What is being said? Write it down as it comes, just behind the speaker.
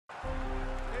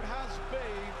has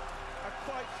been a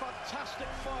quite fantastic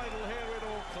final here in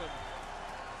Auckland.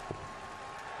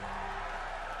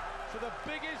 For the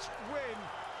biggest win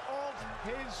of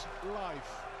his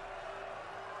life.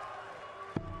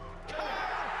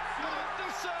 Kyle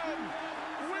Anderson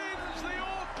wins the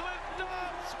Auckland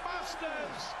Darts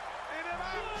Masters in an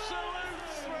absolute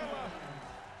thriller.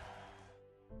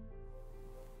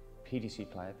 PDC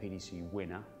player, PDC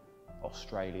winner,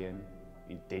 Australian,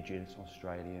 Indigenous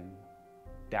Australian,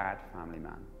 dad, family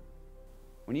man.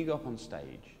 When you go up on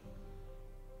stage,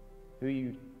 who are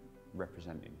you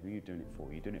representing? Who are you doing it for?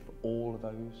 Are you doing it for all of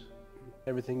those?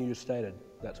 Everything you just stated,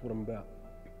 that's what I'm about.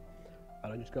 I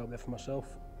don't just go up there for myself,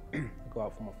 I go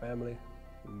out for my family,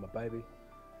 and my baby.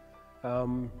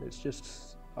 It's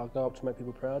just, I go up to make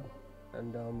people proud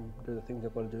and do the things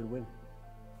I've got to do to win.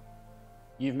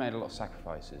 You've made a lot of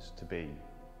sacrifices to be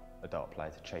a dart player,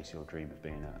 to chase your dream of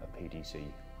being a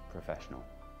PDC professional.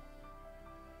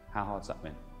 How hard's that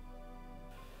been?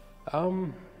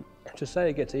 To say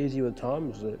it gets easier with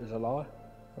time is a lie.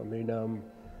 I mean,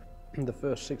 the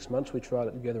first 6 months we tried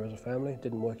it together as a family, it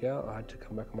didn't work out. I had to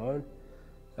come back on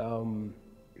my own.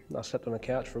 I slept on a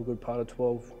couch for a good part of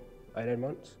 12, 18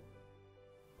 months.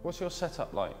 What's your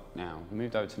setup like now? You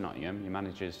moved over to Nottingham, your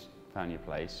manager's found your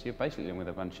place. You're basically living with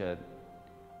a bunch of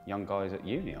young guys at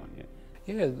uni, aren't you?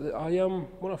 Yeah,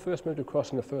 when I first moved across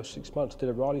in the first 6 months, I did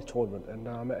a Riley tournament and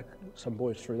I met some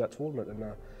boys through that tournament and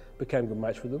became good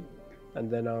mates with them. And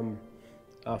then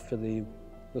after the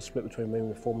split between me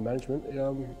and the former management,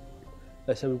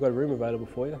 they said, we've got a room available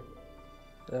for you.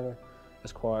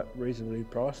 It's quite reasonably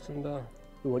priced and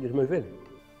we want you to move in.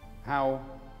 How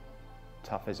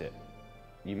tough is it?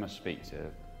 You must speak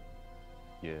to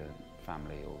your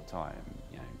family all the time.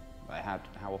 You know, like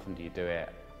how often do you do it?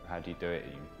 How do you do it? Are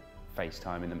you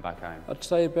FaceTiming them back home? I'd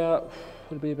say it'd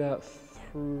be about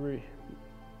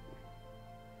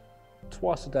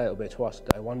twice a day. It'll be twice a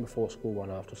day. One before school,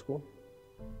 one after school.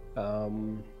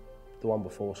 The one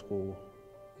before school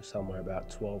is somewhere about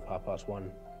 12,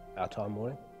 1:30 our time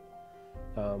morning.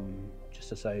 Just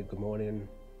to say good morning and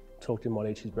talk to him while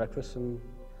he eats his breakfast and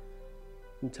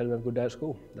tell him have a good day at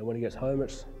school. Then when he gets home,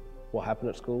 it's what happened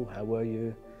at school, how were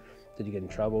you, did you get in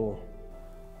trouble?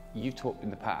 You've talked in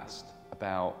the past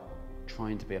about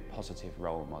trying to be a positive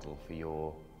role model for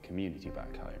your community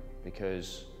back home,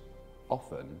 because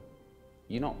often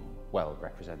you're not well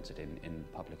represented in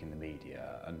public, in the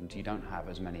media, and you don't have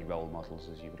as many role models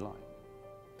as you would like.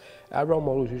 Our role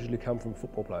models usually come from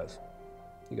football players.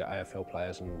 You got AFL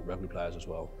players and rugby players as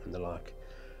well, and the like.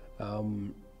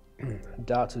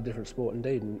 Darts are a different sport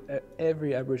indeed, and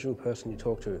every Aboriginal person you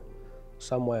talk to,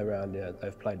 somewhere around there,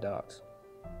 they've played darts.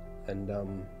 And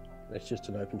it's just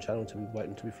an open channel to be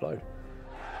waiting to be flowed.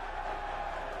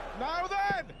 Now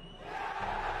then,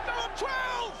 number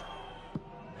 12!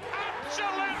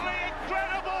 Absolutely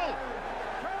incredible!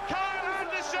 Kyle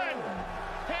Anderson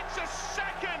hits a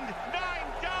second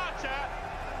 9-darter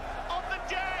on the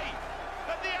day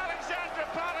at the Alexandra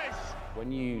Palace.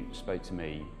 When you spoke to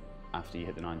me after you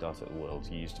hit the 9-darter at the Worlds,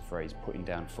 you used the phrase putting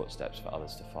down footsteps for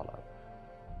others to follow.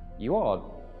 You are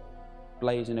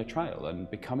blazing a trail and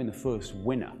becoming the first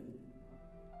winner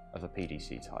of a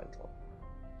PDC title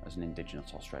as an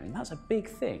Indigenous Australian. That's a big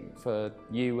thing for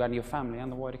you and your family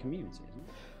and the wider community, isn't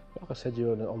it? Like I said to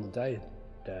you on the day,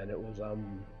 Dan, it was,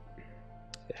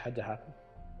 it had to happen.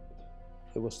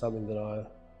 It was something that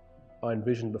I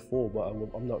envisioned before, but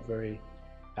I'm not very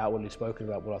outwardly spoken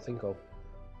about what I think of.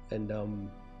 And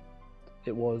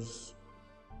it was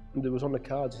on the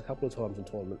cards a couple of times in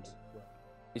tournaments.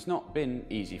 It's not been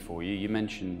easy for you. You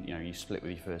mentioned, you know, you split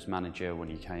with your first manager when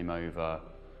you came over.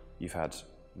 You've had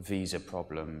visa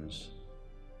problems.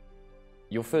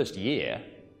 Your first year,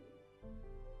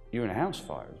 you were in a house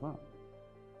fire as well.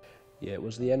 Yeah, it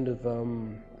was the end of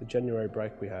the January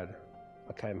break we had.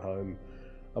 I came home,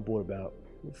 I bought about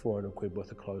 400 quid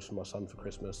worth of clothes for my son for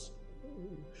Christmas.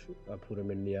 I put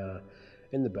them in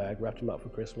the bag, wrapped them up for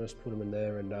Christmas, put them in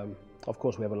there, and of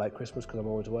course we have a late Christmas because I'm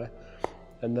always away.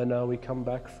 And then we come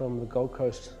back from the Gold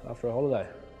Coast after a holiday,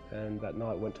 and that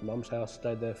night went to Mum's house,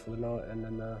 stayed there for the night, and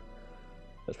then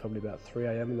it was probably about 3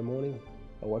 AM in the morning.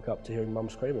 I woke up to hearing Mum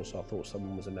screaming, so I thought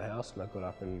someone was in the house, and I got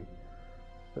up and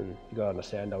you got to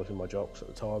understand I was in my jocks at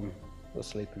the time. I was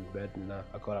sleeping in bed, and I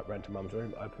got up, ran to Mum's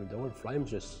room, opened the door, and flames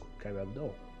just came out the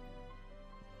door.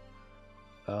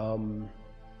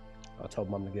 I told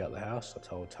Mum to get out of the house, I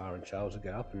told Tara and Charles to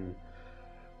get up, and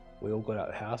we all got out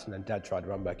of the house, and then Dad tried to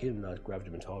run back in, and I grabbed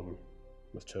him and told him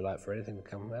it was too late for anything to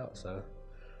come out. So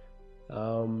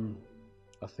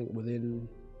I think within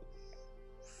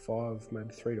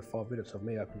maybe 3 to 5 minutes of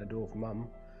me opening the door for Mum,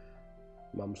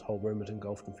 Mum's whole room was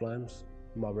engulfed in flames.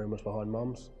 My room was behind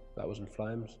Mum's, that was in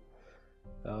flames.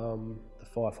 The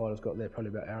firefighters got there probably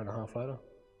about an hour and a half later,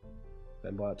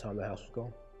 and by that time the house was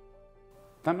gone.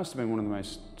 That must have been one of the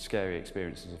most scary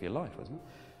experiences of your life, wasn't it?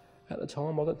 At the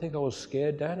time, I don't think I was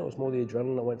scared, Dan. It was more the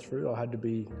adrenaline I went through. I had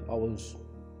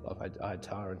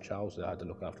Tara and Charles that I had to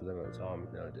look after them at the time.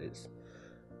 You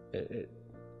know,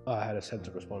 I had a sense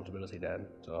of responsibility, Dan,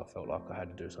 so I felt like I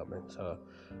had to do something. So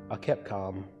I kept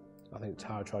calm. I think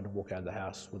Tara tried to walk out of the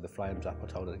house with the flames up. I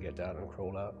told her to get down and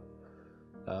crawl out.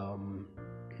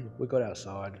 We got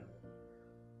outside,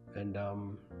 and I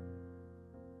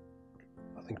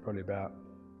think probably about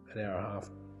an hour and a half,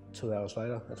 2 hours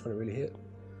later, that's when it really hit.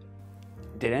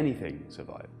 Did anything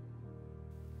survive?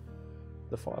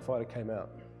 The firefighter came out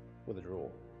with a drawer.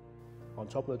 On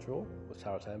top of the drawer was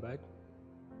Tara's handbag.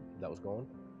 That was gone.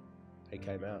 He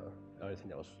came out. The only thing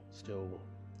that was still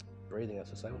breathing, as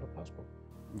I say, was a passport.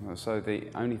 So the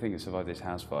only thing that survived this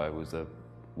house fire was the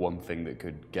one thing that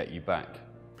could get you back?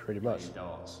 Pretty much.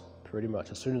 Darts. Pretty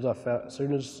much. As soon as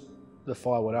the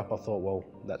fire went up, I thought, well,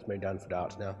 that's me done for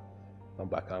darts now. I'm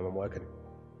back home, I'm working.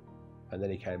 And then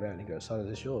he came out and he goes, son, is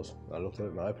this yours? I looked at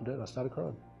it and I opened it and I started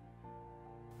crying.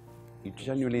 You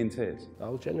genuinely in tears? I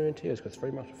was genuinely in tears because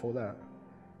 3 months before that,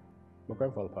 my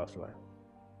grandfather passed away.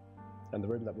 And the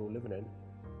room that we were living in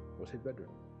was his bedroom.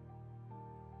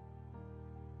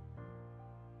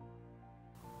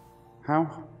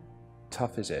 How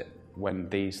tough is it when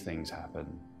these things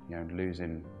happen, you know,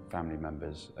 losing family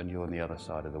members and you're on the other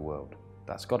side of the world?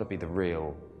 That's got to be the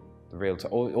real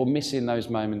or missing those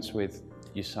moments with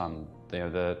your son, you know,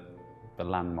 the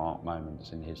landmark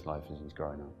moments in his life as he's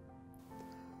growing up.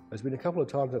 There's been a couple of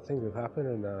times that things have happened,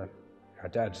 and our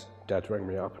dad's rang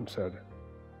me up and said,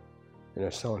 you know,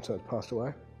 so-and-so has passed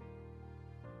away.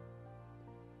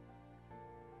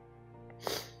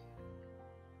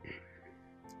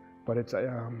 But it's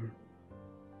something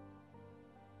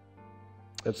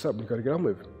you've got to get on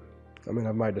with. I mean,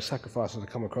 I've made the sacrifices to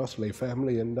come across, leave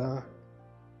family, and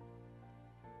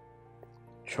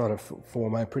trying to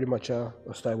form pretty much a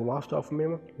stable lifestyle for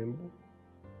me.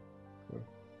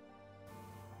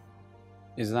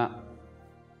 Is that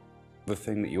the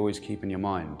thing that you always keep in your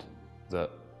mind,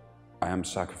 that I am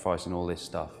sacrificing all this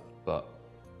stuff, but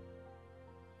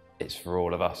it's for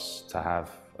all of us to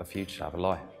have a future, to have a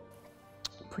life?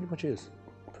 Pretty much is.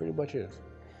 Pretty much is.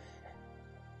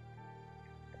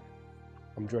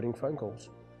 I'm dreading phone calls.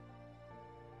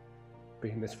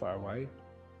 Being this far away,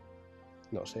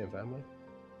 not seeing family.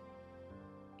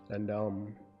 And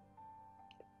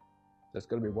there's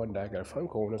going to be one day I get a phone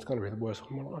call and it's going to be the worst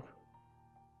of my life.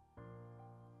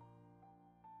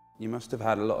 You must have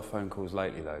had a lot of phone calls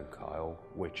lately though, Kyle,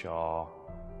 which are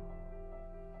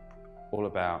all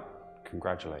about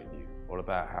congratulating you, all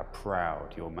about how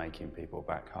proud you're making people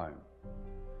back home.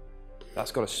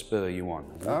 That's got to spur you on.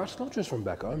 It's not just from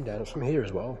back home, Dan, it's from here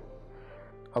as well.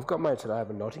 I've got mates that I have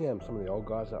in Nottingham, some of the old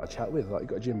guys that I chat with, like you've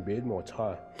got Jim Beardmore,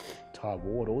 Ty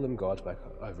Ward, all them guys back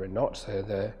over in Notts,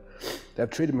 they've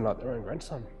treated me like their own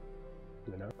grandson,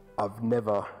 you know. I've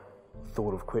never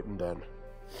thought of quitting, Dan.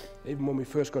 Even when we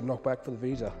first got knocked back for the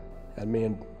visa, and me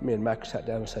and Max sat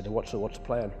down and said, what's the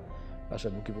plan? I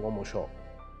said, we'll give it one more shot.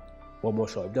 One more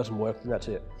shot. If it doesn't work, then that's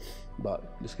it.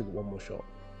 But let's give it one more shot.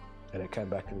 And it came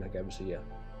back and they gave us a year.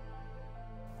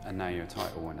 And now you're a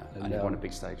title winner, and you've won a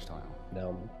big stage title. Now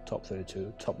I'm top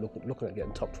 32, looking at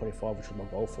getting top 25, which was my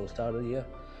goal for the start of the year.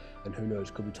 And who knows,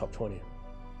 could be top 20.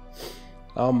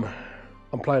 I'm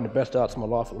playing the best darts of my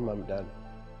life at the moment, Dan.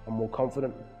 I'm more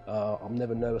confident. I'm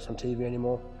never nervous on TV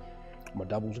anymore. My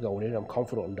doubles are going in. I'm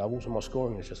confident on doubles, and my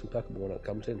scoring is just impeccable when it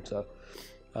comes in. So,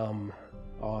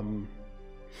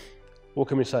 what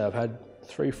can we say? I've had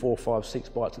 3, 4, 5, 6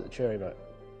 bites at the cherry, mate,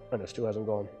 and it still hasn't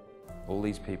gone. All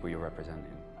these people you're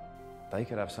representing, they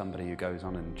could have somebody who goes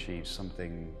on and achieves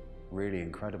something really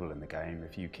incredible in the game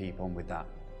if you keep on with that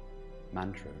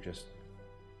mantra. Just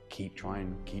keep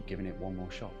trying, keep giving it one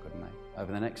more shot, couldn't they?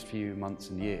 Over the next few months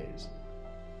and years,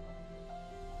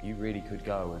 you really could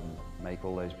go and make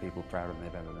all those people prouder than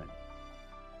they've ever been.